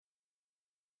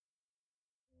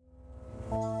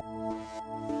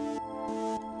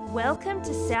Welcome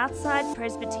to Southside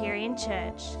Presbyterian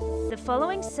Church. The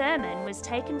following sermon was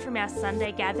taken from our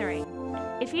Sunday gathering.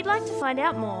 If you'd like to find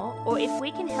out more, or if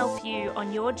we can help you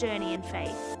on your journey in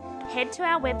faith, head to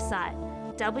our website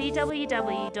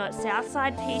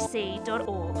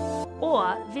www.southsidepc.org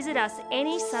or visit us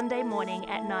any Sunday morning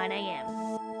at 9 a.m.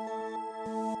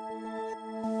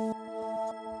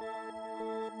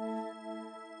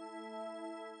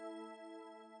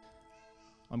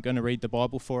 I'm going to read the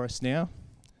Bible for us now.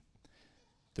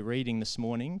 The reading this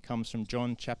morning comes from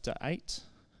John chapter 8,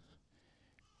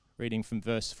 reading from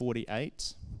verse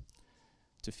 48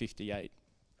 to 58,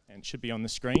 and it should be on the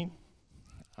screen.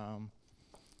 So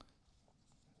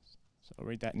I'll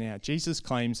read that now. Jesus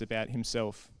claims about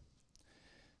himself.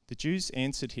 The Jews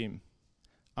answered him,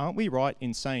 "Aren't we right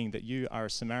in saying that you are a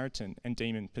Samaritan and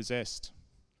demon-possessed?"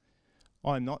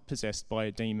 "I am not possessed by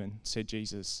a demon," said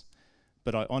Jesus,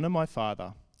 "but I honour my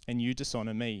Father, and you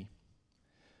dishonour me.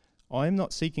 I am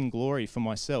not seeking glory for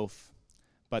myself,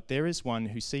 but there is one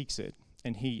who seeks it,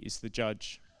 and he is the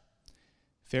judge.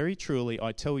 Very truly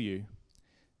I tell you,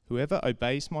 whoever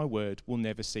obeys my word will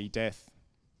never see death."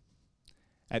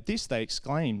 At this they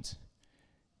exclaimed,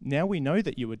 "Now we know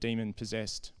that you are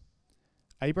demon-possessed.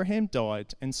 Abraham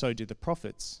died, and so did the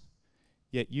prophets.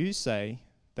 Yet you say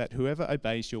that whoever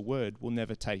obeys your word will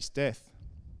never taste death.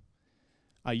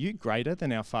 Are you greater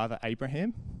than our father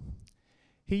Abraham?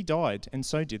 He died, and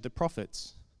so did the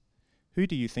prophets. Who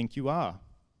do you think you are?"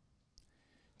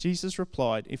 Jesus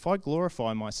replied, "If I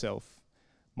glorify myself,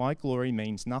 my glory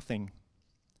means nothing.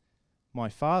 My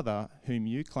Father, whom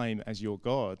you claim as your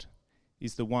God,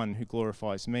 is the one who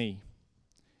glorifies me.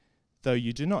 Though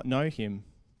you do not know him,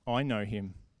 I know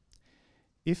him.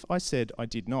 If I said I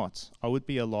did not, I would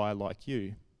be a liar like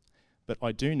you, but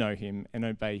I do know him and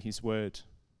obey his word.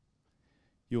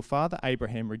 Your father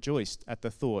Abraham rejoiced at the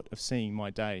thought of seeing my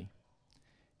day.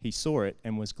 He saw it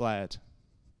and was glad."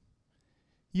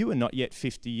 "You are not yet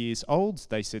 50 years old,"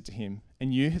 they said to him,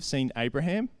 "and you have seen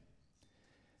Abraham?"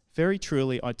 "Very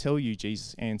truly I tell you,"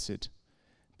 Jesus answered,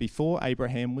 "before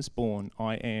Abraham was born,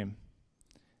 I am."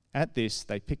 At this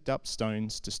they picked up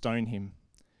stones to stone him,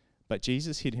 but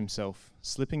Jesus hid himself,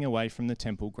 slipping away from the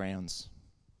temple grounds.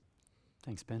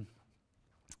 Thanks, Ben.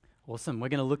 Awesome. We're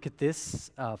going to look at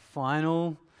this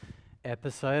final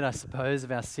episode, I suppose,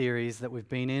 of our series that we've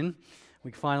been in. We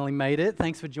finally made it.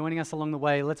 Thanks for joining us along the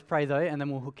way. Let's pray, though, and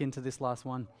then we'll hook into this last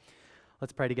one.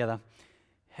 Let's pray together.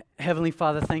 Heavenly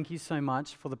Father, thank you so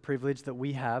much for the privilege that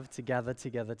we have to gather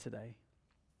together today.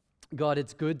 God,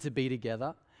 it's good to be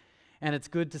together, and it's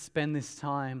good to spend this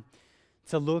time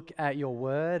to look at your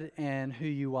word and who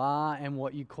you are and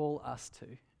what you call us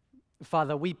to.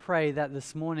 Father, we pray that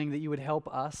this morning that you would help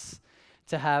us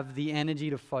to have the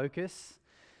energy to focus,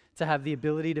 to have the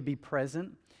ability to be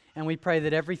present. And we pray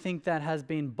that everything that has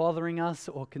been bothering us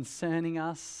or concerning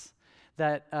us,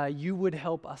 that you would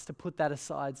help us to put that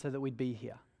aside so that we'd be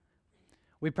here.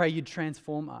 We pray you'd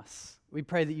transform us. We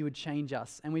pray that you would change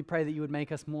us. And we pray that you would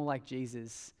make us more like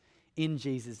Jesus. In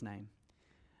Jesus' name.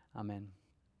 Amen.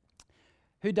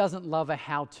 Who doesn't love a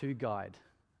how-to guide?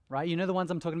 Right? You know the ones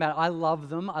I'm talking about? I love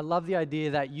them. I love the idea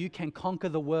that you can conquer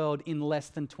the world in less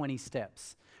than 20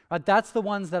 steps. Right? That's the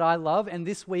ones that I love. And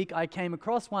this week I came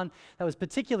across one that was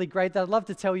particularly great that I'd love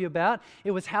to tell you about.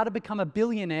 It was how to become a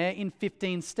billionaire in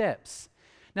 15 steps.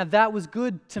 Now that was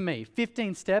good to me.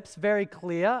 15 steps, very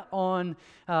clear on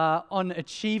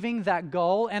achieving that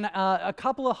goal. And a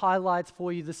couple of highlights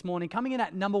for you this morning. Coming in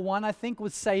at number 1, I think,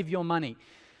 was save your money.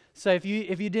 So if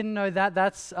you didn't know that,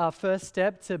 that's our first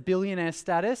step to billionaire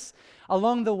status.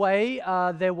 Along the way,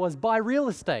 there was buy real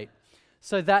estate.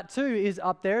 So that too is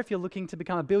up there if you're looking to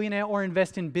become a billionaire or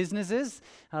invest in businesses.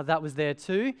 That was there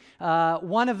too.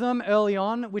 One of them early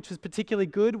on, which was particularly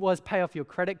good, was pay off your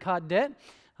credit card debt.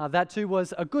 That too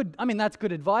was that's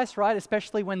good advice, right?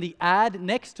 Especially when the ad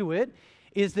next to it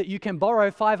is that you can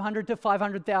borrow $500,000 to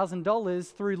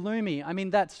 $500,000 through Lumi. I mean,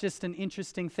 that's just an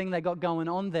interesting thing they got going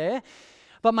on there.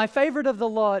 But my favorite of the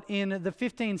lot in the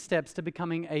 15 steps to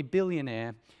becoming a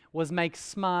billionaire was make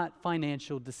smart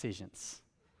financial decisions.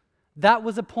 That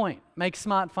was a point, make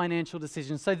smart financial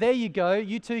decisions. So there you go.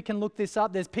 You too can look this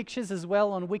up. There's pictures as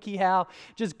well on WikiHow.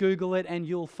 Just Google it and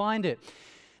you'll find it.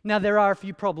 Now, there are a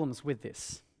few problems with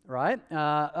this, right?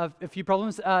 A few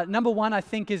problems. Number 1, I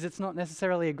think, is it's not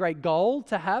necessarily a great goal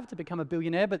to have to become a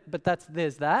billionaire, but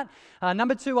there's that.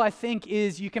 Number 2, I think,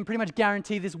 is you can pretty much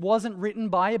guarantee this wasn't written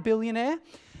by a billionaire.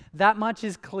 That much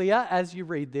is clear as you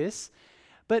read this.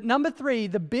 But number 3,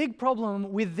 the big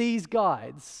problem with these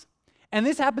guides, and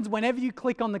this happens whenever you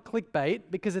click on the clickbait,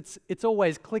 because it's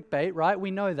always clickbait, right?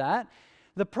 We know that.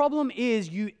 The problem is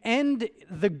you end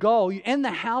the goal, you end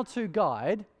the how-to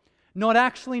guide not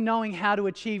actually knowing how to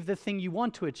achieve the thing you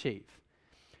want to achieve.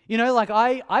 You know, like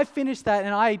I finished that,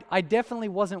 and I definitely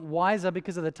wasn't wiser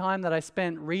because of the time that I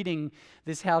spent reading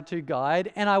this how-to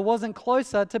guide, and I wasn't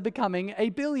closer to becoming a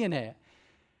billionaire.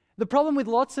 The problem with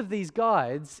lots of these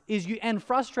guides is you end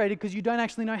frustrated because you don't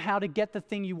actually know how to get the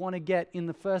thing you want to get in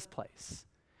the first place.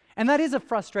 And that is a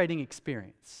frustrating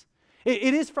experience.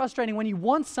 It is frustrating when you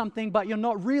want something, but you're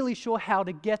not really sure how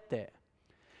to get there.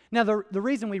 Now, the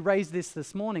reason we raised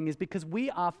this morning is because we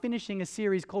are finishing a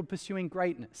series called Pursuing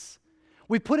Greatness.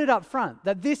 We put it up front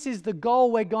that this is the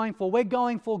goal we're going for. We're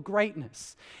going for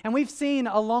greatness. And we've seen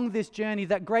along this journey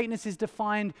that greatness is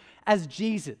defined as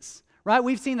Jesus, right?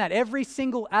 We've seen that every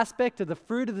single aspect of the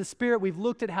fruit of the Spirit. We've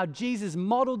looked at how Jesus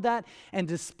modeled that and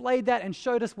displayed that and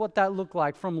showed us what that looked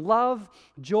like, from love,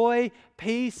 joy,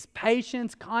 peace,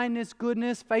 patience, kindness,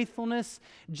 goodness, faithfulness,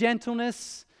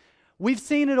 gentleness. We've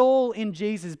seen it all in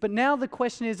Jesus. But now the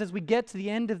question is, as we get to the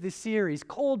end of this series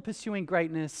called Pursuing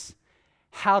Greatness,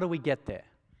 how do we get there?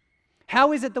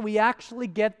 How is it that we actually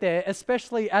get there,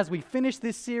 especially as we finish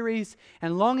this series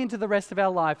and long into the rest of our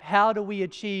life? How do we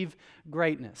achieve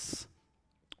greatness?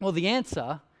 Well, the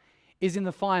answer is in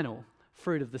the final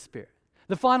fruit of the Spirit,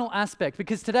 the final aspect,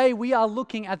 because today we are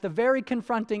looking at the very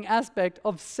confronting aspect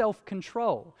of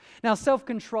self-control. Now,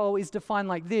 self-control is defined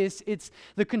like this: it's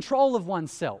the control of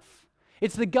oneself.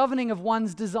 It's the governing of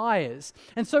one's desires.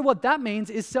 And so what that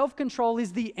means is self-control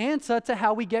is the answer to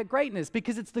how we get greatness,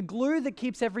 because it's the glue that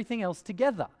keeps everything else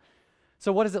together.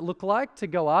 So what does it look like to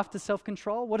go after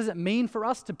self-control? What does it mean for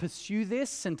us to pursue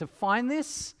this and to find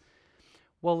this?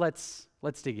 Well, let's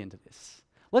dig into this.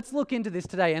 Let's look into this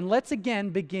today, and let's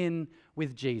again begin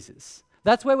with Jesus.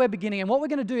 That's where we're beginning. And what we're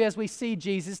going to do as we see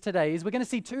Jesus today is we're going to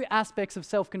see two aspects of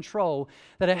self-control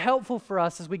that are helpful for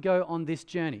us as we go on this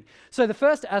journey. So the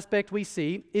first aspect we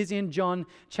see is in John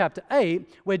chapter 8,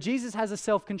 where Jesus has a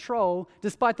self-control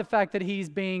despite the fact that he's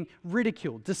being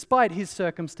ridiculed, despite his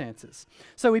circumstances.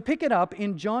 So we pick it up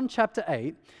in John chapter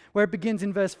 8, where it begins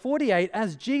in verse 48,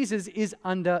 as Jesus is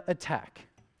under attack.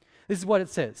 This is what it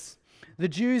says. The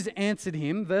Jews answered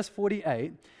him, verse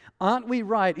 48, "Aren't we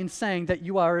right in saying that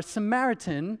you are a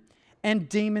Samaritan and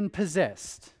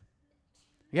demon-possessed?"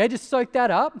 Okay, just soak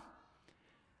that up.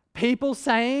 People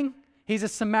saying he's a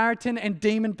Samaritan and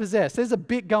demon-possessed. There's a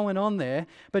bit going on there.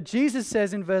 But Jesus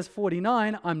says in verse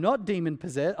 49, I'm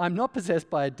not possessed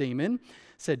by a demon,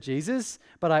 said Jesus,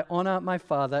 but I honor my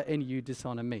Father and you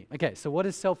dishonor me. Okay, so what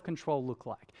does self-control look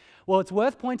like? Well, it's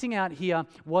worth pointing out here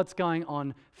what's going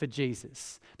on for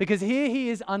Jesus, because here he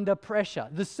is under pressure.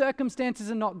 The circumstances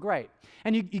are not great.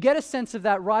 And you get a sense of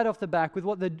that right off the back with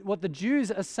what the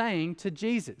Jews are saying to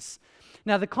Jesus.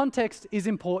 Now, the context is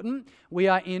important. We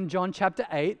are in John chapter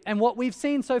 8, and what we've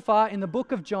seen so far in the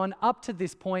book of John up to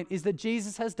this point is that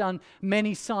Jesus has done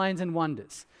many signs and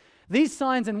wonders. These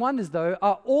signs and wonders, though,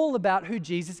 are all about who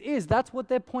Jesus is. That's what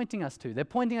they're pointing us to. They're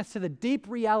pointing us to the deep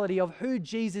reality of who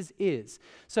Jesus is.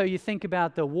 So you think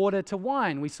about the water to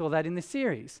wine. We saw that in this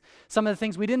series. Some of the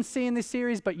things we didn't see in this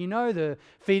series, but you know, the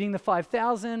feeding the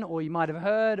 5,000, or you might have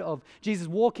heard of Jesus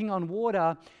walking on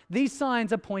water. These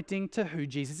signs are pointing to who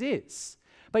Jesus is.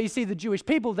 But you see, the Jewish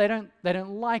people, they don't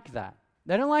like that.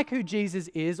 They don't like who Jesus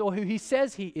is or who he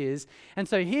says he is. And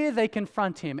so here they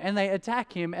confront him and they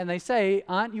attack him and they say,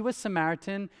 aren't you a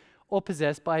Samaritan or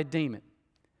possessed by a demon?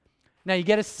 Now you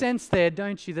get a sense there,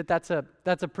 don't you, that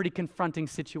that's a pretty confronting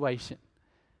situation.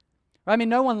 I mean,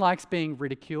 no one likes being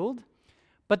ridiculed,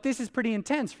 but this is pretty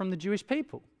intense from the Jewish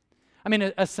people. I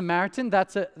mean, a Samaritan,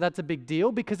 that's a big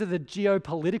deal because of the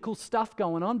geopolitical stuff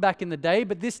going on back in the day.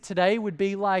 But this today would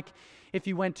be like if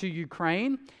you went to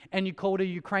Ukraine and you called a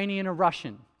Ukrainian a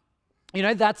Russian. You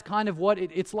know, that's kind of what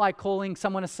it's like calling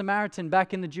someone a Samaritan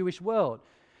back in the Jewish world.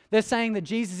 They're saying that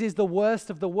Jesus is the worst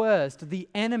of the worst, the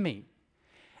enemy.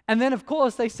 And then, of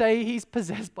course, they say he's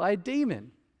possessed by a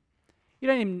demon. You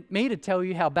don't need me to tell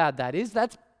you how bad that is.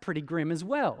 That's pretty grim as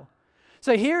well.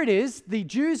 So here it is. The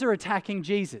Jews are attacking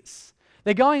Jesus.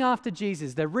 They're going after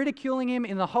Jesus. They're ridiculing him.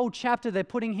 In the whole chapter, they're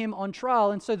putting him on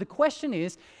trial. And so the question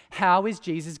is, how is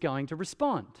Jesus going to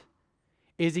respond?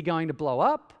 Is he going to blow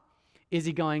up? Is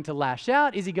he going to lash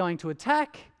out? Is he going to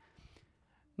attack?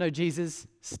 No, Jesus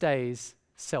stays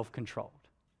self-controlled.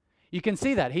 You can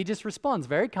see that. He just responds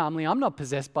very calmly, I'm not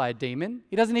possessed by a demon.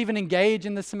 He doesn't even engage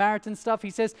in the Samaritan stuff.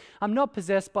 He says, I'm not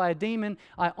possessed by a demon.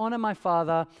 I honor my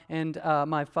Father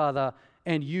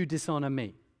and you dishonor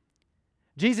me.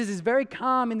 Jesus is very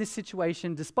calm in this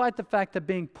situation despite the fact of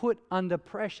being put under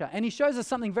pressure. And he shows us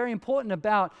something very important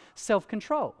about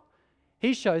self-control.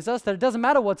 He shows us that it doesn't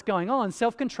matter what's going on.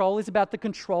 Self-control is about the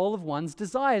control of one's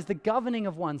desires, the governing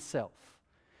of oneself.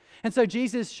 And so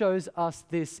Jesus shows us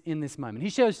this in this moment. He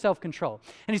shows self-control.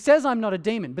 And he says, I'm not a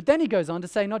demon. But then he goes on to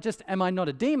say, not just am I not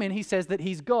a demon, he says that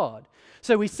he's God.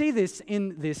 So we see this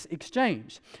in this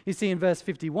exchange. You see in verse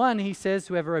 51, he says,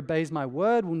 whoever obeys my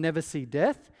word will never see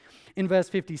death. In verse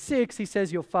 56, he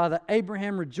says, your father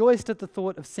Abraham rejoiced at the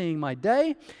thought of seeing my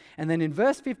day. And then in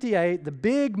verse 58, the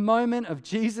big moment of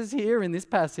Jesus here in this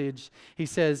passage, he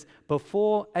says,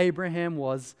 before Abraham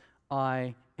was,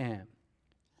 I am.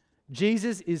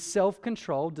 Jesus is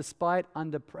self-controlled despite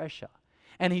under pressure.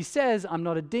 And he says, I'm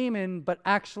not a demon, but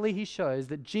actually he shows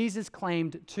that Jesus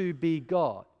claimed to be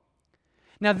God.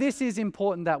 Now this is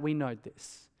important that we note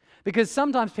this, because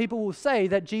sometimes people will say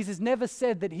that Jesus never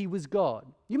said that he was God.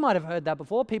 You might have heard that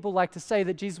before. People like to say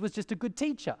that Jesus was just a good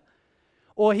teacher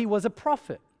or he was a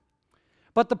prophet.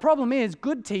 But the problem is,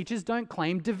 good teachers don't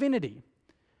claim divinity.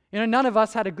 None of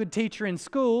us had a good teacher in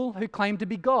school who claimed to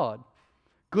be God.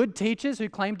 Good teachers who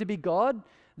claim to be God,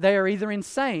 they are either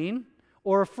insane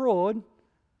or a fraud,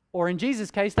 or in Jesus'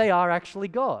 case, they are actually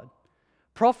God.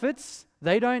 Prophets,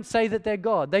 they don't say that they're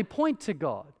God. They point to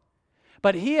God.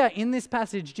 But here in this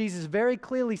passage, Jesus very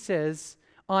clearly says,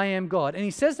 I am God. And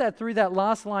he says that through that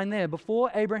last line there, before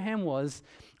Abraham was,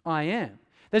 I am.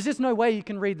 There's just no way you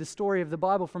can read the story of the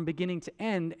Bible from beginning to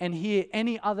end and hear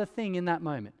any other thing in that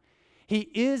moment. He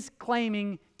is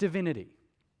claiming divinity.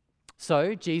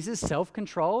 So Jesus,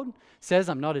 self-controlled, says,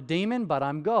 I'm not a demon, but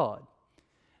I'm God.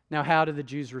 Now, how do the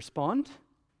Jews respond?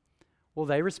 Well,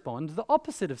 they respond the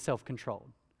opposite of self-controlled.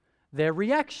 They're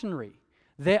reactionary.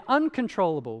 They're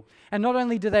uncontrollable. And not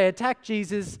only do they attack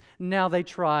Jesus, now they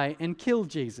try and kill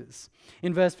Jesus.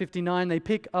 In verse 59, they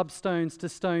pick up stones to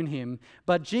stone him.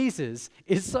 But Jesus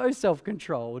is so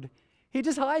self-controlled, he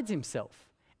just hides himself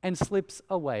and slips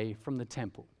away from the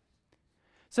temple.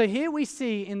 So here we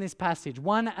see in this passage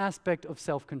one aspect of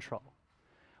self-control.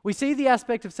 We see the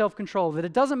aspect of self-control that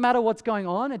it doesn't matter what's going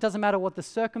on, it doesn't matter what the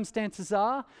circumstances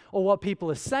are or what people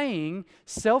are saying.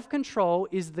 Self-control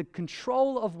is the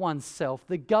control of oneself,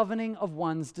 the governing of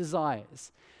one's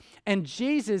desires. And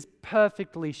Jesus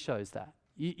perfectly shows that.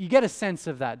 You get a sense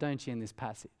of that, don't you, in this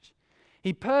passage?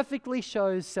 He perfectly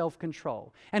shows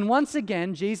self-control. And once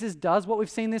again, Jesus does what we've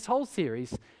seen this whole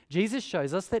series. Jesus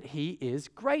shows us that he is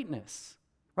greatness.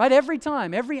 Right? Every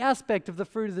time, every aspect of the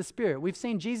fruit of the Spirit, we've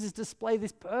seen Jesus display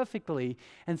this perfectly,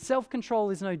 and self-control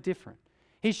is no different.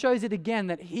 He shows it again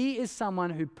that he is someone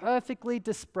who perfectly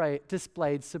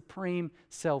displayed supreme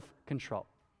self-control.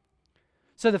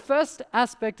 So the first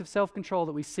aspect of self-control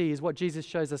that we see is what Jesus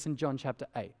shows us in John chapter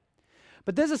 8.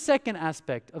 But there's a second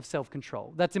aspect of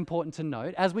self-control that's important to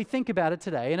note as we think about it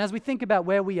today and as we think about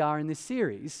where we are in this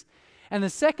series. And the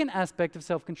second aspect of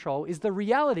self-control is the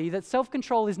reality that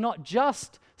self-control is not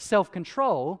just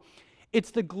self-control,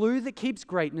 it's the glue that keeps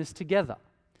greatness together.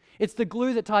 It's the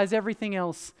glue that ties everything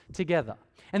else together.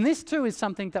 And this too is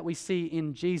something that we see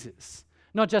in Jesus.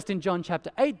 Not just in John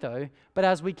chapter 8 though, but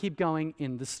as we keep going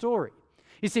in the story.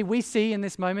 You see, we see in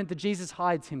this moment that Jesus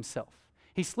hides himself.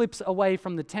 He slips away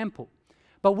from the temple.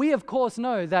 But we of course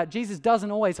know that Jesus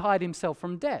doesn't always hide himself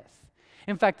from death.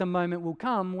 In fact, the moment will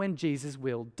come when Jesus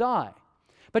will die.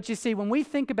 But you see, when we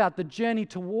think about the journey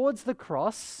towards the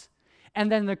cross and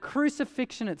then the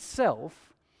crucifixion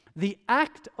itself, the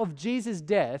act of Jesus'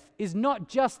 death is not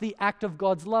just the act of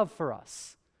God's love for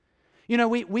us.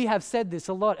 We have said this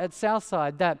a lot at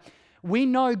Southside, that we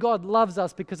know God loves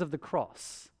us because of the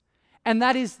cross. And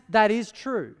that is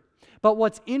true. But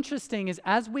what's interesting is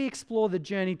as we explore the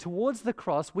journey towards the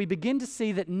cross, we begin to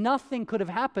see that nothing could have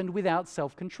happened without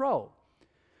self-control.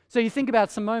 So you think about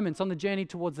some moments on the journey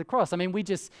towards the cross. I mean, we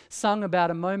just sung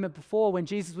about a moment before when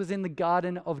Jesus was in the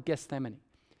Garden of Gethsemane.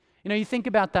 You think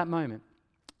about that moment.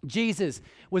 Jesus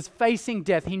was facing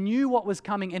death. He knew what was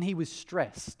coming and he was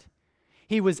stressed.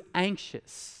 He was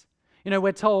anxious.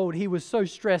 We're told he was so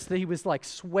stressed that he was like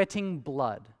sweating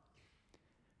blood.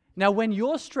 Now, when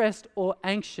you're stressed or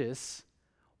anxious,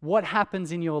 what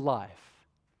happens in your life?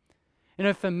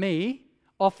 For me,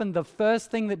 often the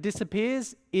first thing that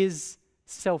disappears is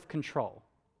self-control.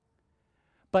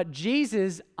 But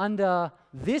Jesus, under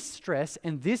this stress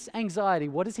and this anxiety,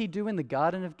 what does he do in the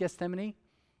Garden of Gethsemane?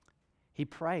 He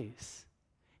prays.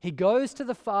 He goes to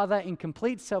the Father in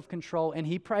complete self-control and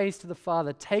he prays to the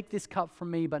Father, take this cup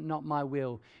from me, but not my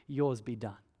will, yours be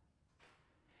done.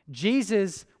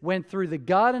 Jesus went through the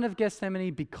Garden of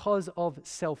Gethsemane because of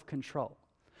self-control.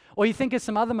 Or you think of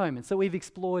some other moments that we've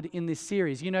explored in this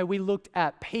series. We looked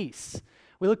at peace.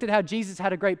 We looked at how Jesus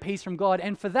had a great peace from God,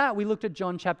 and for that we looked at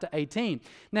John chapter 18.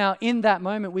 Now, in that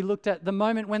moment, we looked at the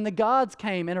moment when the guards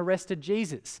came and arrested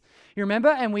Jesus. You remember?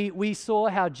 And we saw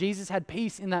how Jesus had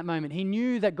peace in that moment. He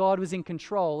knew that God was in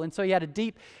control, and so he had a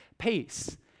deep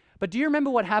peace. But do you remember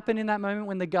what happened in that moment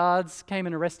when the guards came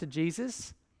and arrested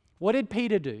Jesus? What did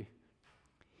Peter do?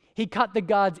 He cut the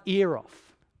guard's ear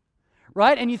off,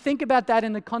 right? And you think about that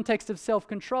in the context of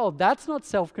self-control. That's not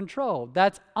self-control.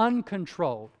 That's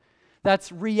uncontrolled.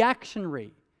 That's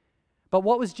reactionary. But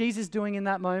what was Jesus doing in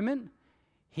that moment?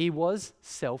 He was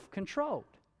self-controlled.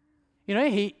 You know,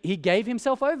 he gave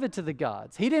himself over to the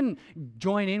guards. He didn't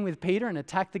join in with Peter and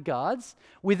attack the guards.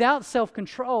 Without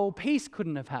self-control, peace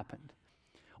couldn't have happened.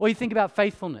 Or you think about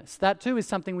faithfulness. That too is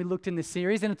something we looked in this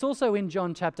series, and it's also in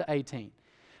John chapter 18.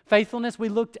 Faithfulness, we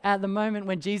looked at the moment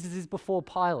when Jesus is before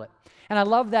Pilate. And I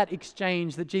love that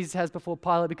exchange that Jesus has before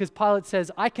Pilate, because Pilate says,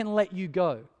 I can let you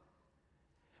go.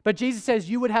 But Jesus says,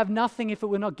 you would have nothing if it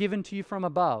were not given to you from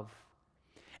above.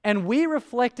 And we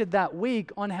reflected that week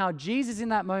on how Jesus in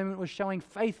that moment was showing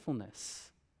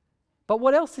faithfulness. But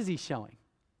what else is he showing?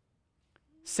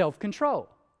 Self-control.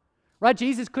 Right?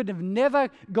 Jesus could have never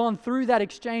gone through that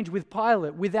exchange with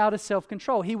Pilate without a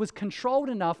self-control. He was controlled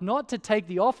enough not to take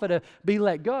the offer to be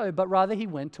let go, but rather he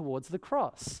went towards the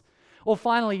cross. Or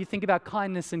finally, you think about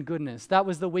kindness and goodness. That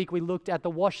was the week we looked at the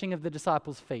washing of the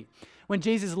disciples' feet, when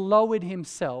Jesus lowered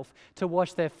himself to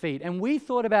wash their feet. And we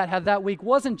thought about how that week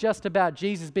wasn't just about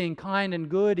Jesus being kind and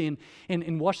good in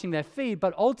washing their feet,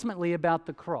 but ultimately about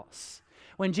the cross,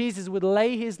 when Jesus would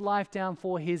lay his life down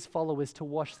for his followers to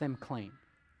wash them clean.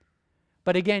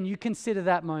 But again, you consider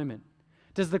that moment.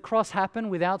 Does the cross happen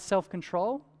without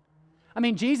self-control? I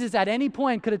mean, Jesus at any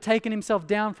point could have taken himself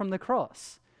down from the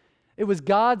cross. It was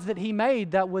guards that he made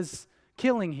that was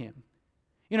killing him.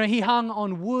 You know, he hung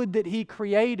on wood that he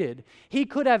created. He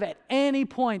could have at any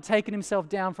point taken himself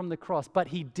down from the cross, but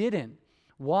he didn't.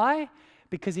 Why?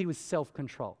 Because he was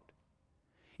self-controlled.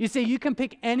 You see, you can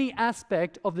pick any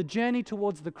aspect of the journey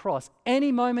towards the cross,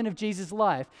 any moment of Jesus'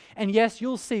 life, and yes,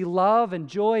 you'll see love and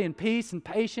joy and peace and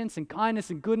patience and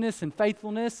kindness and goodness and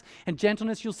faithfulness and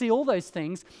gentleness. You'll see all those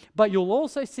things, but you'll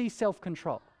also see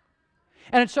self-control.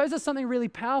 And it shows us something really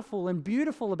powerful and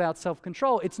beautiful about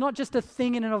self-control. It's not just a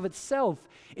thing in and of itself.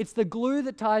 It's the glue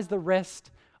that ties the rest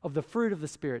of the fruit of the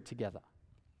Spirit together.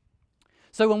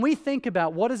 So when we think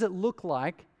about what does it look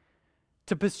like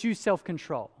to pursue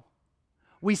self-control,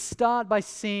 we start by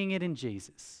seeing it in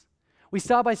Jesus. We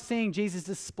start by seeing Jesus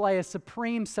display a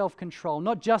supreme self-control,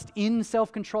 not just in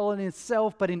self-control in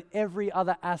itself, but in every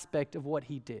other aspect of what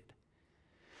he did.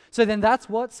 So then that's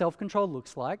what self-control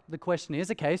looks like. The question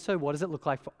is, okay, so what does it look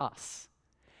like for us?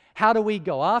 How do we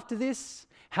go after this?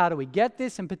 How do we get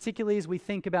this? And particularly as we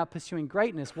think about pursuing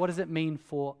greatness, what does it mean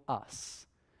for us?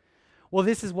 Well,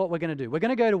 this is what we're going to do. We're going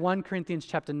to go to 1 Corinthians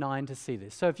chapter 9 to see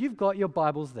this. So if you've got your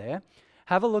Bibles there,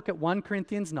 have a look at 1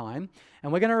 Corinthians 9,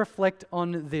 and we're going to reflect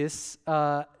on this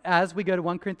as we go to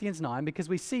 1 Corinthians 9, because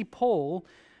we see Paul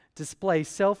display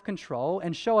self-control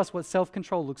and show us what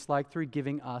self-control looks like through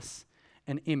giving us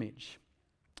an image.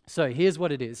 So here's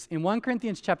what it is. In 1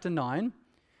 Corinthians chapter 9,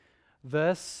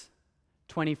 verse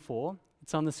 24,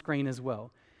 it's on the screen as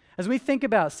well. As we think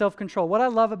about self-control, what I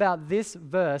love about this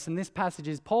verse and this passage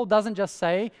is Paul doesn't just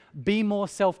say, be more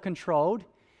self-controlled.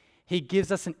 He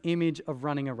gives us an image of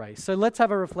running a race. So let's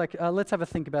have a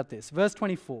think about this. Verse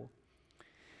 24.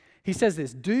 He says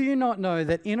this, do you not know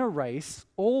that in a race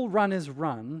all runners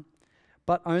run,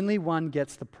 but only one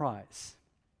gets the prize?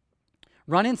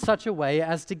 Run in such a way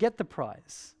as to get the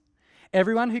prize.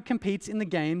 Everyone who competes in the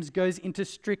games goes into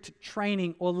strict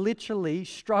training or literally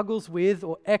struggles with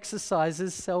or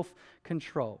exercises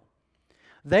self-control.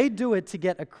 They do it to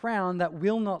get a crown that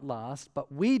will not last,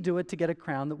 but we do it to get a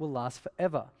crown that will last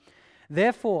forever.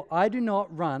 Therefore, I do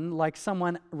not run like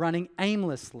someone running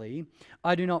aimlessly.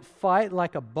 I do not fight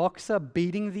like a boxer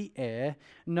beating the air.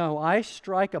 No, I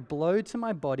strike a blow to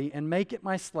my body and make it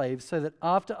my slave, so that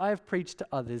after I have preached to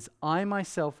others, I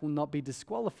myself will not be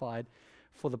disqualified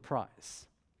for the prize.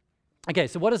 Okay,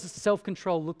 so what does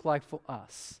self-control look like for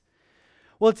us?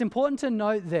 Well, it's important to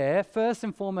note there, first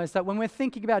and foremost, that when we're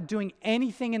thinking about doing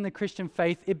anything in the Christian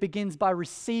faith, it begins by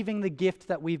receiving the gift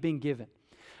that we've been given.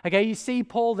 Okay, you see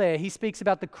Paul there, he speaks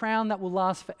about the crown that will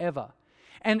last forever.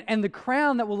 And the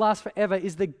crown that will last forever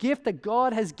is the gift that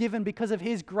God has given because of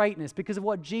his greatness, because of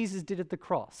what Jesus did at the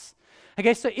cross.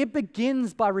 Okay, so it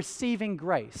begins by receiving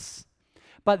grace.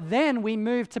 But then we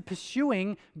move to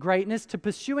pursuing greatness, to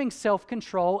pursuing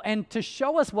self-control, and to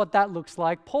show us what that looks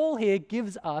like, Paul here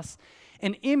gives us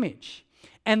an image.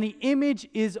 And the image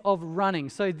is of running.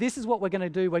 So this is what we're going to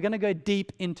do. We're going to go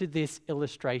deep into this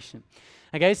illustration.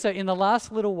 Okay, so in the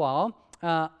last little while,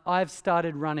 I've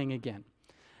started running again.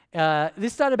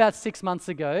 This started about 6 months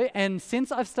ago, and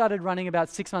since I've started running about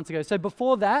 6 months ago, so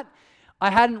before that, I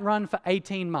hadn't run for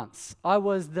 18 months. I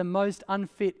was the most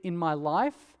unfit in my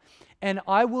life, and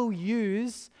I will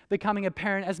use becoming a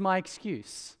parent as my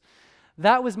excuse.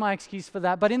 That was my excuse for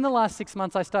that. But in the last 6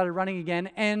 months, I started running again,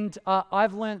 and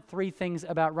I've learned 3 things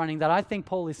about running that I think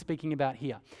Paul is speaking about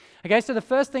here. Okay, so the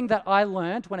first thing that I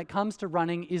learned when it comes to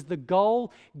running is the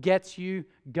goal gets you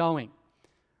going.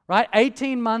 Right?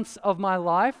 18 months of my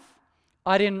life,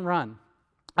 I didn't run.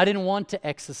 I didn't want to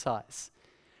exercise.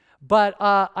 But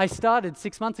I started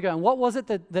 6 months ago, and what was it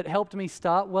that helped me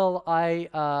start? Well,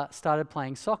 I started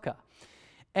playing soccer.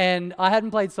 And I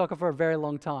hadn't played soccer for a very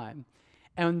long time.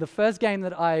 And the first game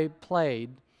that I played,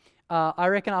 I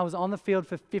reckon I was on the field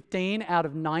for 15 out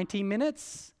of 90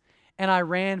 minutes, and I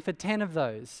ran for 10 of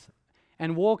those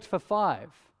and walked for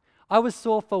 5. I was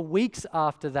sore for weeks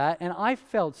after that, and I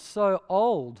felt so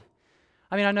old.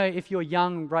 I mean, I know if you're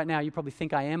young right now, you probably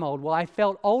think I am old. Well, I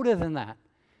felt older than that.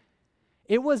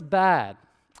 It was bad.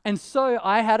 And so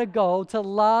I had a goal to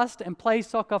last and play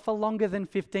soccer for longer than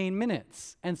 15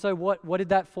 minutes. And so what did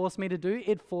that force me to do?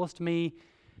 It forced me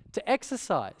to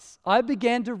exercise. I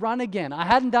began to run again. I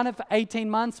hadn't done it for 18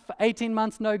 months. For 18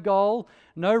 months, no goal,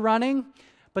 no running.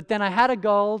 But then I had a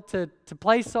goal to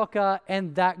play soccer,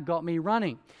 and that got me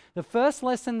running. The first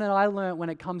lesson that I learned when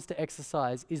it comes to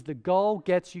exercise is the goal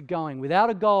gets you going. Without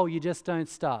a goal, you just don't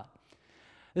start.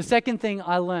 The second thing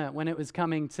I learned when it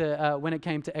came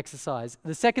to exercise,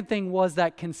 the second thing was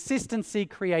that consistency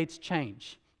creates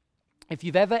change. If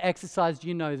you've ever exercised,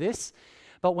 you know this.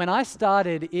 But when I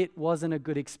started, it wasn't a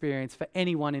good experience for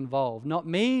anyone involved. Not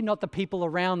me, not the people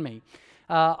around me.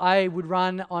 I would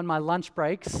run on my lunch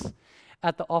breaks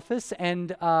at the office,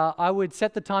 and I would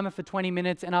set the timer for 20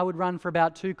 minutes, and I would run for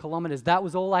about 2 kilometers. That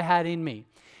was all I had in me.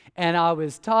 And I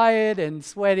was tired and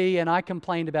sweaty, and I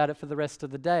complained about it for the rest of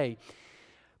the day.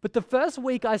 But the first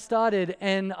week I started,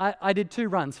 and I did 2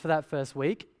 runs for that first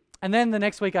week. And then the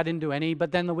next week I didn't do any,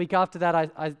 but then the week after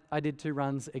that I did 2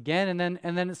 runs again,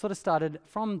 and then it sort of started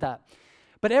from that.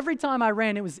 But every time I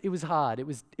ran, it was hard,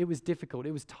 it was difficult,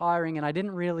 it was tiring, and I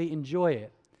didn't really enjoy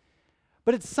it.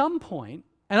 But at some point,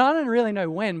 and I don't really know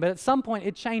when, but at some point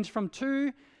it changed from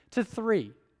 2 to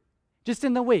 3. Just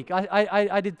in the week,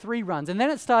 I did 3 runs, and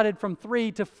then it started from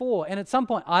 3 to 4, and at some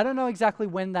point, I don't know exactly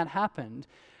when that happened,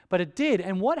 but it did.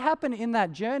 And what happened in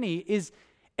that journey is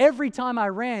every time I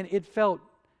ran, it felt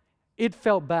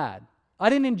bad. I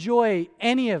didn't enjoy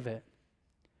any of it.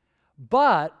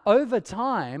 But over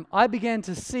time, I began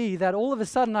to see that all of a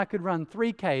sudden I could run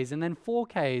 3Ks and then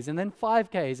 4Ks and then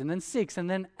 5Ks and then 6 and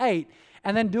then 8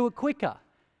 and then do it quicker.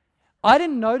 I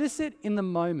didn't notice it in the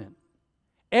moment.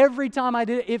 Every time I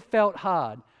did it, it felt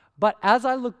hard. But as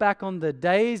I look back on the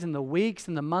days and the weeks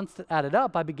and the months that added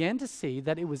up, I began to see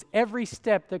that it was every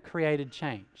step that created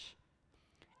change.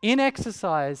 In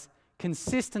exercise,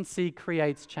 consistency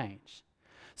creates change.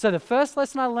 So the first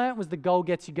lesson I learned was the goal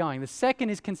gets you going. The second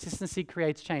is consistency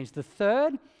creates change. The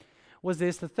third was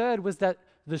this. The third was that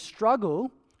the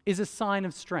struggle is a sign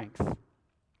of strength.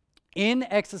 In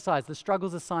exercise, the struggle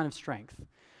is a sign of strength.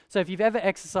 So if you've ever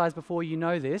exercised before, you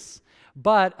know this.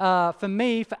 But for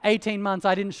me, for 18 months,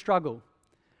 I didn't struggle,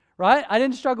 right? I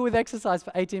didn't struggle with exercise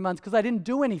for 18 months because I didn't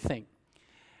do anything.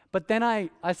 But then I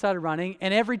started running,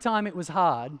 and every time it was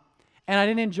hard, and I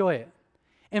didn't enjoy it.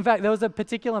 In fact, there was a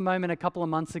particular moment a couple of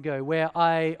months ago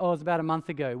it was about a month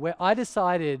ago, where I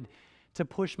decided to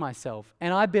push myself,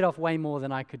 and I bit off way more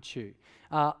than I could chew.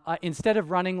 Instead of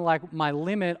running like my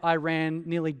limit, I ran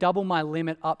nearly double my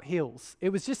limit up hills. It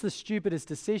was just the stupidest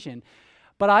decision.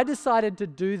 But I decided to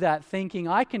do that thinking,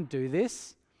 I can do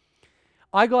this.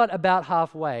 I got about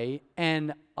halfway,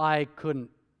 and I couldn't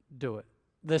do it.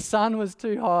 The sun was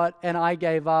too hot, and I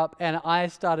gave up, and I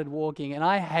started walking, and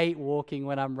I hate walking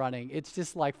when I'm running. It's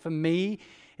just like, for me,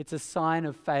 it's a sign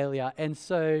of failure, and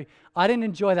so I didn't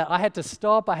enjoy that. I had to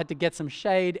stop, I had to get some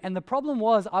shade, and the problem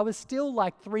was I was still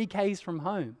like 3Ks from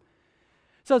home.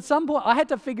 So at some point, I had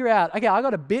to figure out, okay, I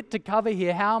got a bit to cover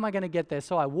here, how am I going to get there?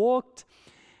 So I walked,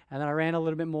 and then I ran a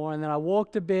little bit more, and then I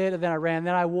walked a bit, and then I ran, and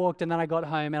then I walked, and then I got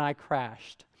home, and I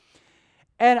crashed.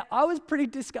 And I was pretty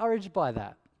discouraged by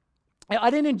that. I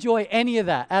didn't enjoy any of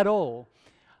that at all.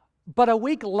 But a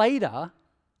week later,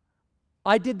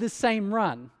 I did the same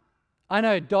run. I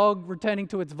know, dog returning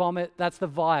to its vomit, that's the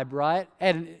vibe, right?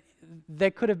 And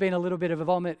there could have been a little bit of a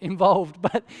vomit involved,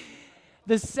 but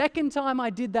the second time I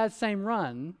did that same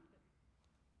run,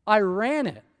 I ran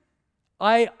it.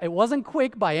 It wasn't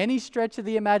quick by any stretch of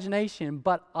the imagination,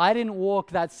 but I didn't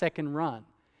walk that second run.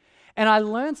 And I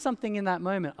learned something in that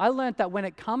moment. I learned that when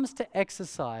it comes to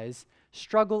exercise,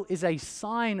 struggle is a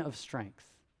sign of strength.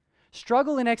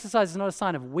 Struggle in exercise is not a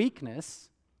sign of weakness.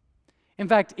 In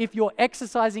fact, if you're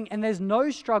exercising and there's no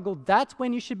struggle, that's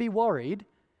when you should be worried.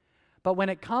 But when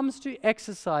it comes to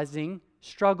exercising,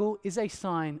 struggle is a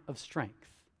sign of strength.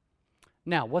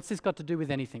 Now, what's this got to do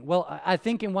with anything? Well, I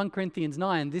think in 1 Corinthians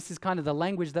 9, this is kind of the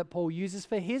language that Paul uses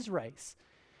for his race.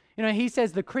 You know, he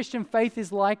says the Christian faith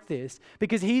is like this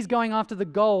because he's going after the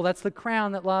goal. That's the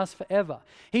crown that lasts forever.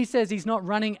 He says he's not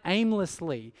running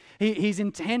aimlessly. He's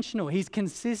intentional. He's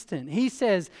consistent. He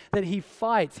says that he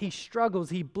fights, he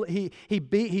struggles,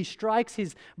 he strikes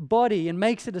his body and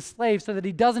makes it a slave so that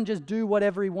he doesn't just do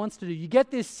whatever he wants to do. You get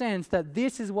this sense that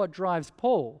this is what drives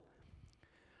Paul.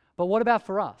 But what about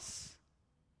for us?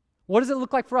 What does it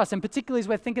look like for us? And particularly as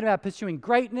we're thinking about pursuing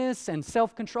greatness and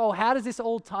self-control, how does this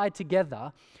all tie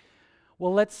together?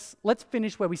 Well, let's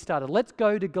finish where we started. Let's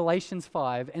go to Galatians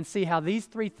 5 and see how these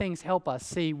three things help us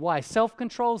see why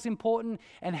self-control is important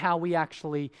and how we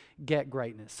actually get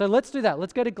greatness. So let's do that.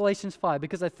 Let's go to Galatians 5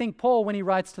 because I think Paul, when he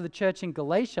writes to the church in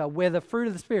Galatia, where the fruit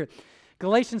of the Spirit,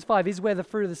 Galatians 5 is where the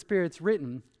fruit of the Spirit's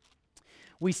written,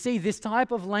 we see this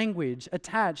type of language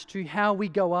attached to how we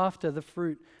go after the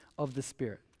fruit of the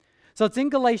Spirit. So it's in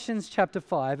Galatians chapter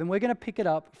 5, and we're going to pick it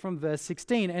up from verse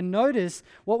 16. And notice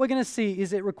what we're going to see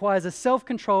is it requires a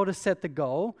self-control to set the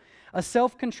goal, a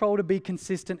self-control to be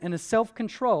consistent, and a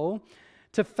self-control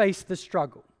to face the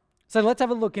struggle. So let's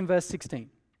have a look in verse 16.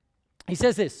 He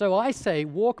says this, "So I say,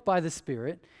 walk by the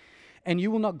Spirit, and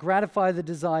you will not gratify the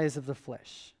desires of the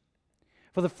flesh.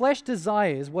 For the flesh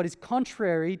desires what is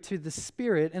contrary to the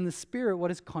Spirit, and the Spirit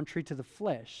what is contrary to the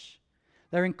flesh.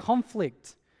 They're in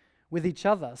conflict with each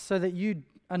other, so that you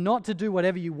are not to do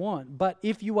whatever you want. But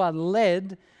if you are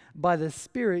led by the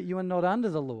Spirit, you are not under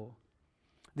the law.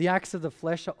 The acts of the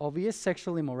flesh are obvious: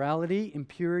 sexual immorality,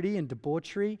 impurity and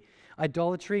debauchery,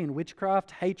 idolatry and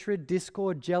witchcraft, hatred,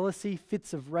 discord, jealousy,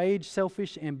 fits of rage,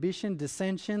 selfish ambition,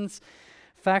 dissensions,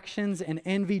 factions and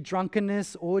envy,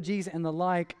 drunkenness, orgies and the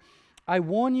like. I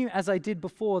warn you, as I did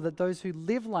before, that those who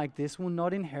live like this will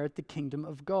not inherit the kingdom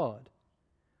of God.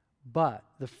 But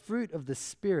the fruit of the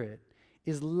Spirit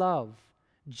is love,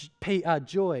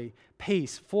 joy,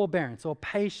 peace, forbearance, or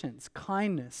patience,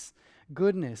 kindness,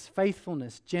 goodness,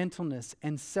 faithfulness, gentleness,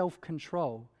 and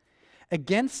self-control.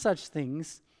 Against such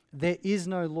things there is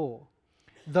no law.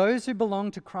 Those who belong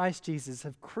to Christ Jesus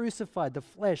have crucified the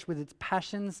flesh with its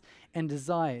passions and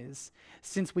desires.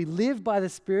 Since we live by the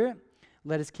Spirit,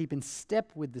 let us keep in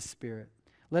step with the Spirit.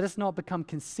 Let us not become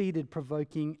conceited,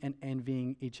 provoking, and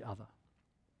envying each other."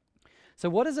 So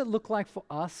what does it look like for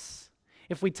us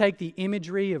if we take the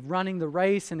imagery of running the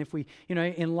race and if we,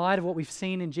 in light of what we've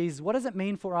seen in Jesus, what does it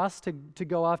mean for us to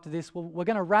go after this? Well, we're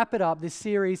going to wrap it up, this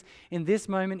series, in this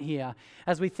moment here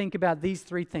as we think about these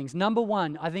three things. Number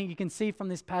one, I think you can see from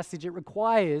this passage, it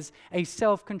requires a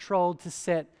self-control to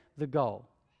set the goal.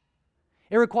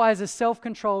 It requires a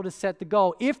self-control to set the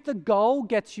goal. If the goal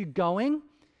gets you going,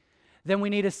 then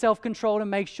we need a self-control to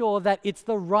make sure that it's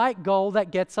the right goal that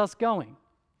gets us going.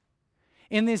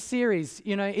 In this series,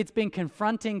 it's been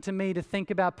confronting to me to think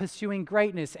about pursuing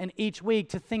greatness, and each week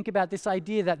to think about this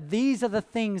idea that these are the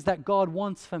things that God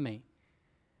wants for me.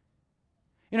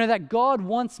 That God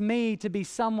wants me to be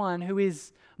someone who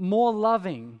is more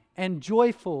loving and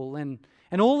joyful and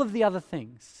all of the other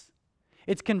things.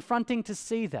 It's confronting to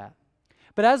see that.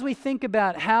 But as we think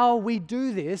about how we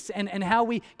do this and how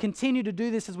we continue to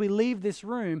do this as we leave this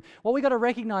room, what we got to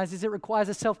recognize is it requires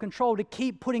a self-control to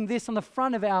keep putting this on the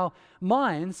front of our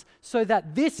minds so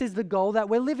that this is the goal that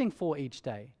we're living for each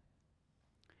day.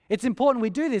 It's important we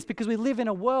do this because we live in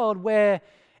a world where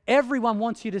everyone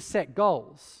wants you to set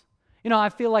goals. I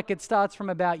feel like it starts from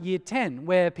about year 10,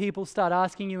 where people start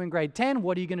asking you in grade 10,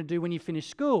 what are you going to do when you finish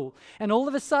school? And all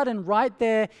of a sudden, right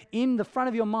there in the front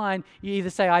of your mind, you either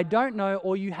say, I don't know,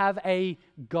 or you have a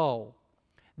goal.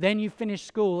 Then you finish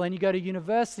school and you go to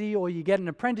university, or you get an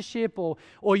apprenticeship, or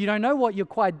you don't know what you're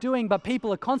quite doing, but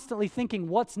people are constantly thinking,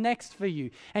 what's next for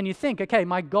you? And you think, okay,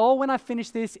 my goal when I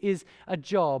finish this is a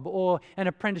job or an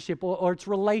apprenticeship, or it's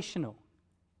relational.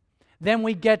 Then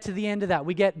we get to the end of that.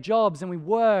 We get jobs and we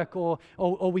work, or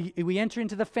we enter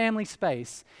into the family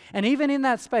space. And even in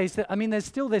that space, there's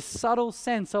still this subtle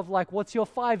sense of like, what's your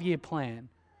 5-year plan?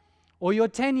 Or your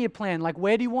 10-year plan? Like,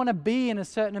 where do you want to be in a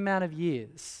certain amount of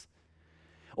years?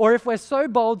 Or if we're so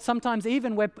bold, sometimes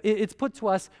even it's put to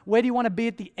us, where do you want to be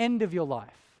at the end of your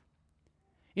life?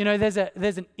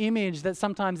 There's an image that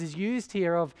sometimes is used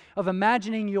here of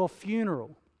imagining your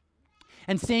funeral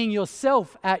and seeing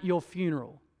yourself at your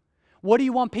funeral. What do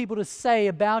you want people to say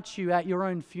about you at your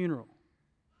own funeral?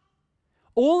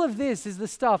 All of this is the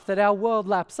stuff that our world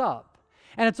laps up.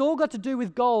 And it's all got to do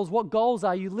with goals. What goals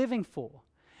are you living for?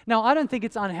 Now, I don't think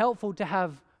it's unhelpful to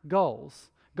have goals.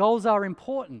 Goals are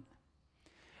important.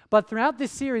 But throughout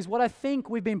this series, what I think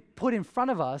we've been put in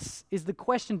front of us is the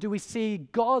question, do we see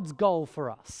God's goal for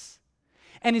us?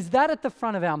 And is that at the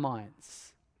front of our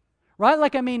minds? Right?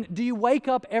 Like, I mean, do you wake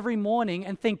up every morning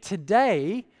and think,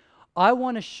 today, I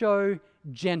want to show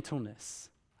gentleness.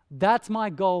 That's my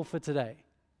goal for today.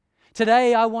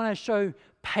 Today, I want to show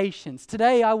patience.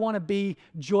 Today, I want to be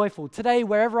joyful. Today,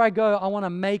 wherever I go, I want to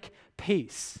make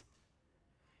peace.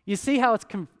 You see how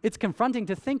it's confronting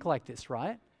to think like this,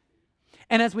 right?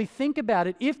 And as we think about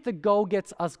it, if the goal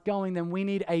gets us going, then we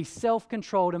need a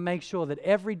self-control to make sure that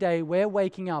every day we're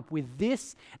waking up with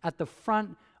this at the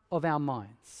front of our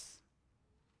minds.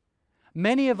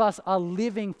 Many of us are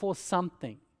living for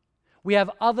something. We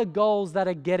have other goals that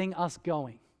are getting us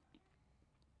going.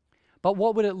 But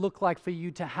what would it look like for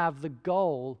you to have the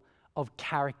goal of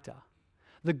character,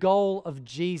 the goal of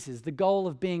Jesus, the goal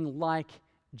of being like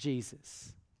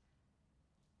Jesus?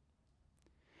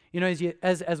 You know,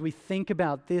 as we think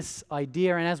about this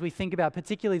idea, and as we think about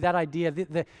particularly that idea,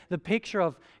 the picture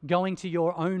of going to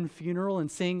your own funeral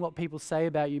and seeing what people say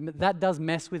about you, that does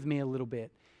mess with me a little bit.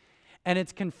 And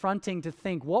it's confronting to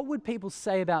think, what would people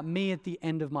say about me at the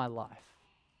end of my life?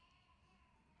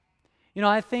 You know,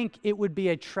 I think it would be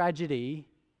a tragedy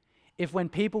if when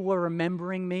people were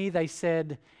remembering me, they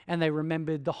said, and they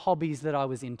remembered the hobbies that I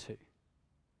was into.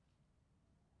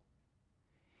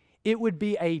 It would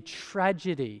be a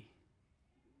tragedy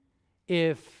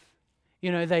if,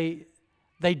 you know,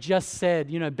 they just said,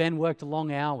 you know, Ben worked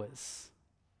long hours.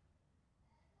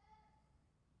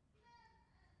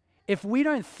 If we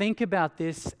don't think about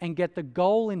this and get the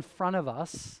goal in front of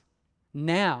us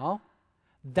now,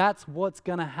 that's what's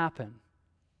going to happen.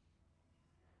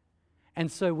 And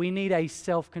so we need a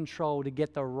self-control to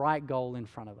get the right goal in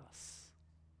front of us.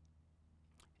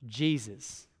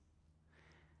 Jesus.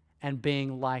 And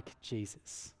being like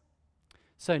Jesus.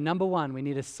 So number one, we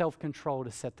need a self-control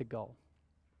to set the goal.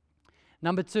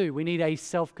 Number two, we need a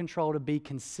self-control to be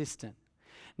consistent.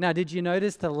 Now, did you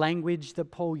notice the language that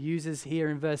Paul uses here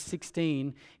in verse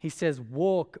 16? He says,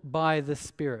 walk by the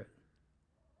Spirit.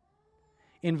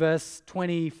 In verse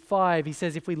 25, he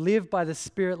says, if we live by the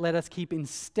Spirit, let us keep in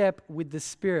step with the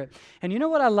Spirit. And you know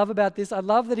what I love about this? I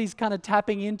love that he's kind of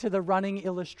tapping into the running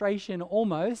illustration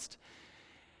almost.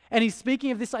 And he's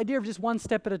speaking of this idea of just one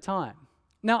step at a time.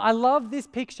 Now, I love this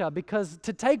picture because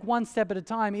to take one step at a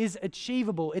time is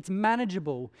achievable, it's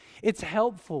manageable, it's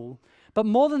helpful. But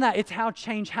more than that, it's how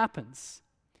change happens.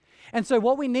 And so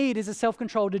what we need is a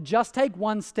self-control to just take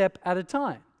one step at a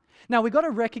time. Now, we've got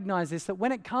to recognize this, that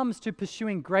when it comes to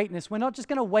pursuing greatness, we're not just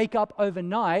going to wake up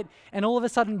overnight and all of a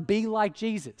sudden be like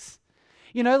Jesus.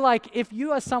 You know, like if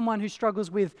you are someone who struggles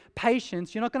with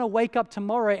patience, you're not going to wake up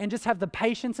tomorrow and just have the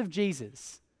patience of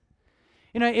Jesus.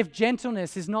 You know, if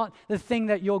gentleness is not the thing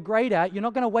that you're great at, you're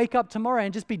not going to wake up tomorrow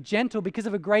and just be gentle because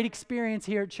of a great experience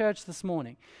here at church this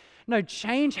morning. No,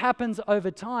 change happens over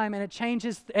time, and it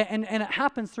changes, and it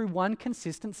happens through one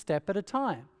consistent step at a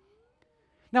time.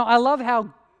 Now, I love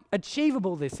how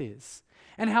achievable this is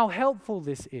and how helpful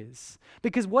this is,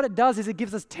 because what it does is it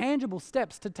gives us tangible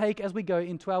steps to take as we go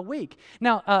into our week.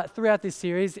 Now, throughout this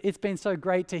series, it's been so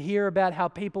great to hear about how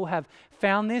people have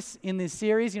found this in this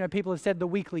series. You know, people have said the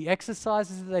weekly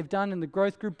exercises that they've done in the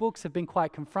growth group books have been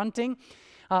quite confronting.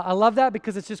 I love that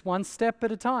because it's just one step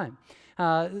at a time.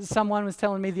 Someone was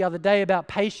telling me the other day about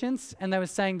patience, and they were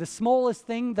saying the smallest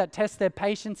thing that tests their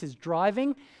patience is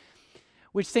driving,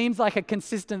 which seems like a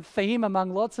consistent theme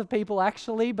among lots of people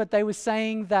actually, but they were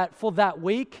saying that for that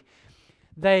week,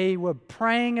 they were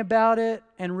praying about it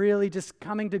and really just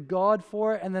coming to God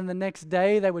for it, and then the next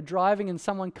day they were driving and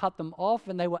someone cut them off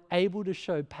and they were able to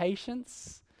show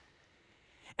patience.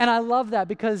 And I love that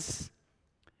because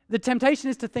the temptation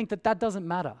is to think that that doesn't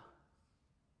matter.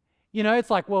 You know, it's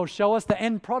like, well, show us the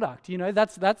end product. You know,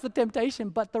 that's the temptation,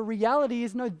 but the reality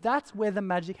is, no, that's where the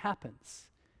magic happens.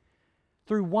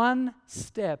 Through one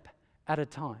step at a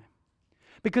time.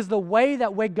 Because the way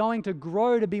that we're going to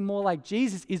grow to be more like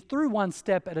Jesus is through one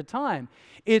step at a time.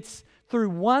 It's through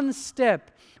one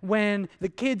step when the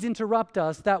kids interrupt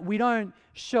us that we don't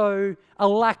show a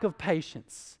lack of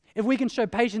patience. If we can show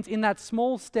patience in that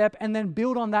small step and then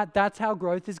build on that, that's how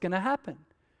growth is going to happen.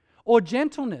 Or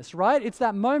gentleness, right? It's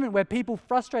that moment where people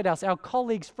frustrate us, our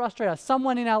colleagues frustrate us,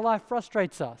 someone in our life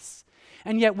frustrates us.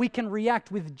 And yet we can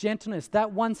react with gentleness.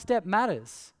 That one step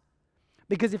matters.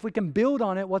 Because if we can build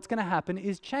on it, what's going to happen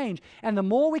is change. And the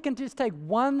more we can just take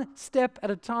one step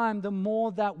at a time, the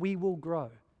more that we will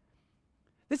grow.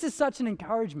 This is such an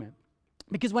encouragement.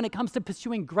 Because when it comes to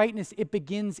pursuing greatness, it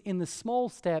begins in the small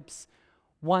steps,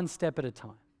 one step at a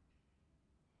time.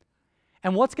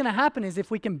 And what's going to happen is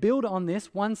if we can build on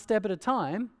this one step at a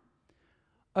time,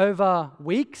 over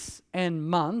weeks and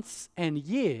months and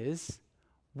years,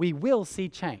 we will see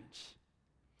change.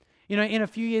 You know, in a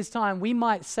few years' time, we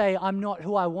might say, I'm not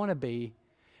who I want to be,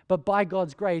 but by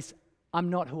God's grace, I'm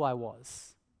not who I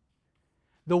was.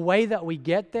 The way that we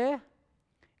get there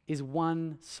is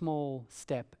one small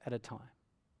step at a time.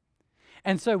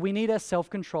 And so we need our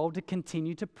self-control to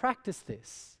continue to practice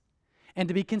this and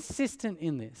to be consistent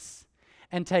in this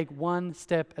and take one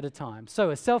step at a time.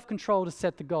 So a self-control to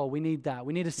set the goal, we need that.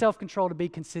 We need a self-control to be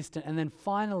consistent. And then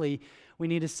finally, we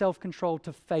need a self-control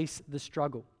to face the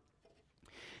struggle.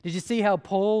 Did you see how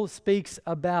Paul speaks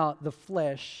about the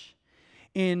flesh?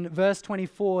 In verse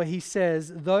 24, he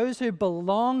says, those who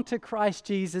belong to Christ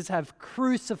Jesus have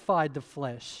crucified the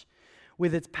flesh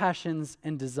with its passions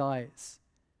and desires.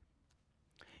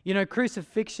 You know,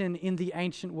 crucifixion in the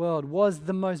ancient world was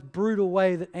the most brutal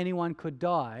way that anyone could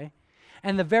die.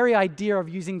 And the very idea of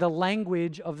using the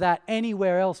language of that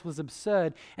anywhere else was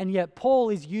absurd. And yet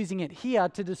Paul is using it here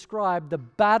to describe the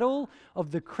battle of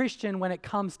the Christian when it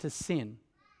comes to sin.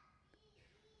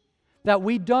 That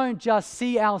we don't just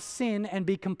see our sin and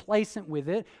be complacent with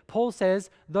it. Paul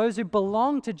says those who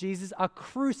belong to Jesus are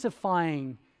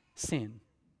crucifying sin.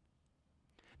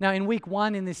 Now, in week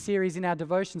 1 in this series, in our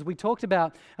devotions, we talked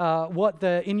about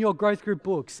in your growth group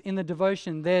books, in the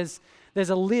devotion, there's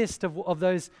a list of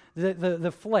those,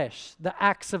 the flesh, the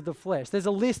acts of the flesh. There's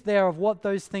a list there of what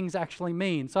those things actually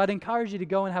mean. So I'd encourage you to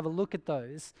go and have a look at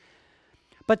those.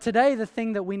 But today, the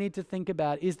thing that we need to think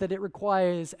about is that it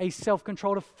requires a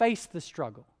self-control to face the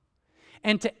struggle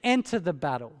and to enter the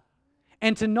battle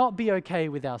and to not be okay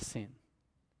with our sin.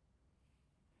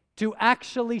 To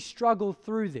actually struggle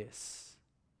through this.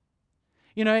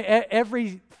 You know,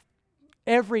 every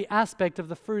aspect of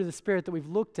the fruit of the Spirit that we've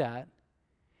looked at,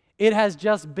 it has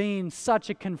just been such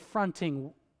a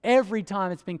confronting, every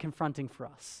time it's been confronting for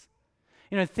us.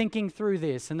 You know, thinking through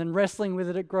this and then wrestling with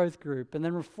it at growth group and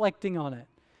then reflecting on it.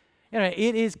 You know,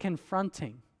 it is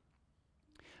confronting.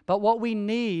 But what we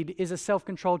need is a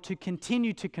self-control to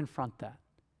continue to confront that.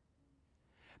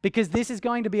 Because this is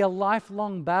going to be a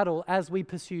lifelong battle as we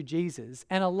pursue Jesus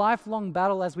and a lifelong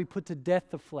battle as we put to death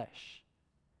the flesh.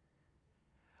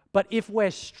 But if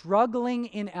we're struggling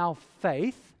in our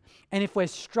faith and if we're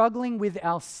struggling with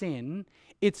our sin,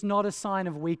 it's not a sign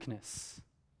of weakness.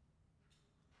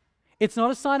 It's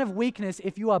not a sign of weakness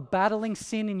if you are battling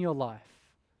sin in your life.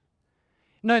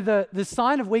 No, the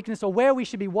sign of weakness, or where we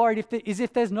should be worried, is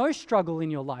if there's no struggle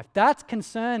in your life. That's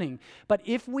concerning. But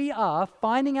if we are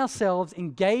finding ourselves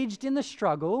engaged in the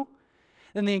struggle,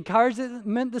 then the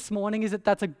encouragement this morning is that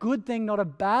that's a good thing, not a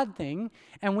bad thing,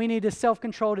 and we need a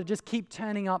self-control to just keep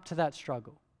turning up to that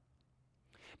struggle.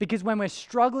 Because when we're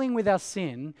struggling with our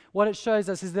sin, what it shows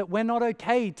us is that we're not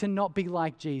okay to not be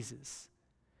like Jesus.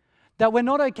 That we're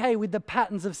not okay with the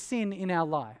patterns of sin in our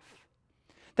life.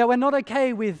 That we're not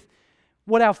okay with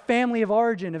what our family of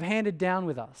origin have handed down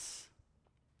with us.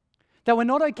 That we're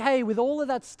not okay with all of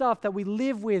that stuff that we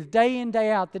live with day in,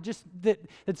 day out, that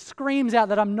screams out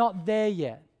that I'm not there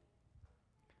yet.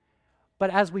 But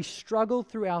as we struggle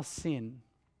through our sin,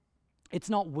 it's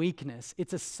not weakness,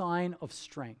 it's a sign of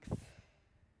strength.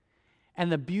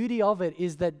 And the beauty of it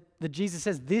is that Jesus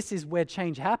says this is where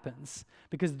change happens,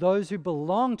 because those who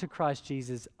belong to Christ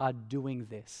Jesus are doing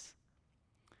this.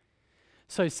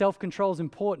 So self-control is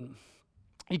important.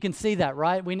 You can see that,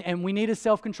 right? We need a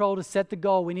self-control to set the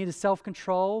goal. We need a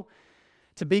self-control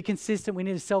to be consistent. We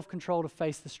need a self-control to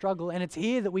face the struggle. And it's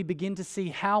here that we begin to see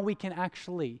how we can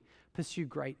actually pursue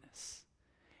greatness.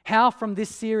 How from this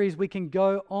series we can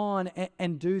go on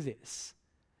and do this.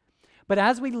 But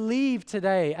as we leave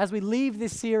today, as we leave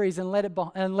this series and let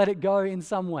it go in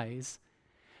some ways,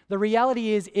 the reality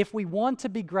is if we want to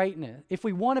be greatness, if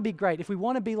we want to be great, if we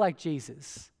want to be like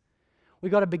Jesus,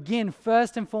 we've got to begin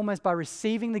first and foremost by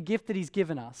receiving the gift that He's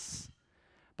given us,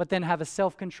 but then have a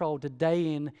self-control to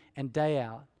day in and day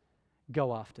out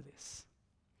go after this.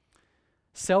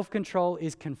 Self-control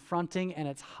is confronting and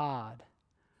it's hard,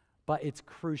 but it's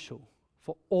crucial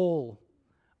for all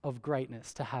of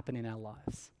greatness to happen in our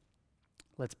lives.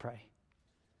 Let's pray.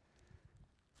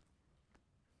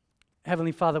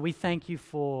 Heavenly Father, we thank You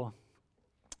for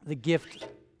the gift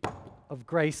of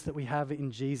grace that we have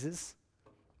in Jesus.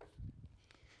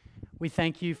 We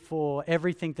thank You for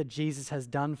everything that Jesus has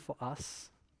done for us.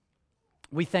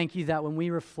 We thank You that when we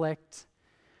reflect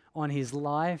on His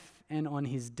life and on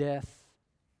His death,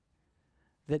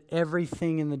 that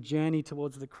everything in the journey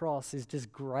towards the cross is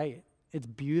just great. It's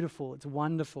beautiful. It's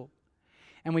wonderful.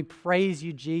 And we praise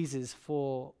You, Jesus,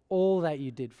 for all that You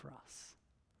did for us.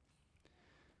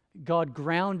 God,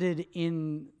 grounded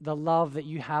in the love that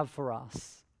You have for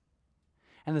us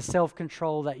and the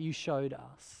self-control that You showed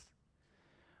us,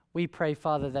 we pray,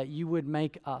 Father, that You would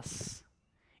make us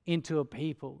into a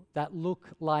people that look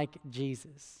like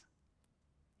Jesus,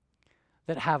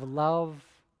 that have love,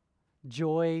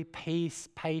 joy, peace,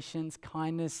 patience,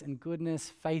 kindness, and goodness,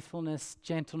 faithfulness,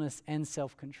 gentleness, and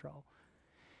self-control.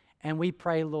 And we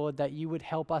pray, Lord, that you would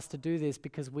help us to do this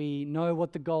because we know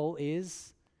what the goal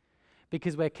is,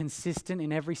 because we're consistent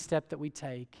in every step that we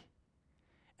take,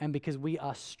 and because we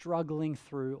are struggling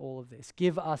through all of this.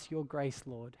 Give us your grace,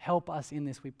 Lord. Help us in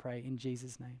this, we pray, in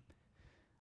Jesus' name.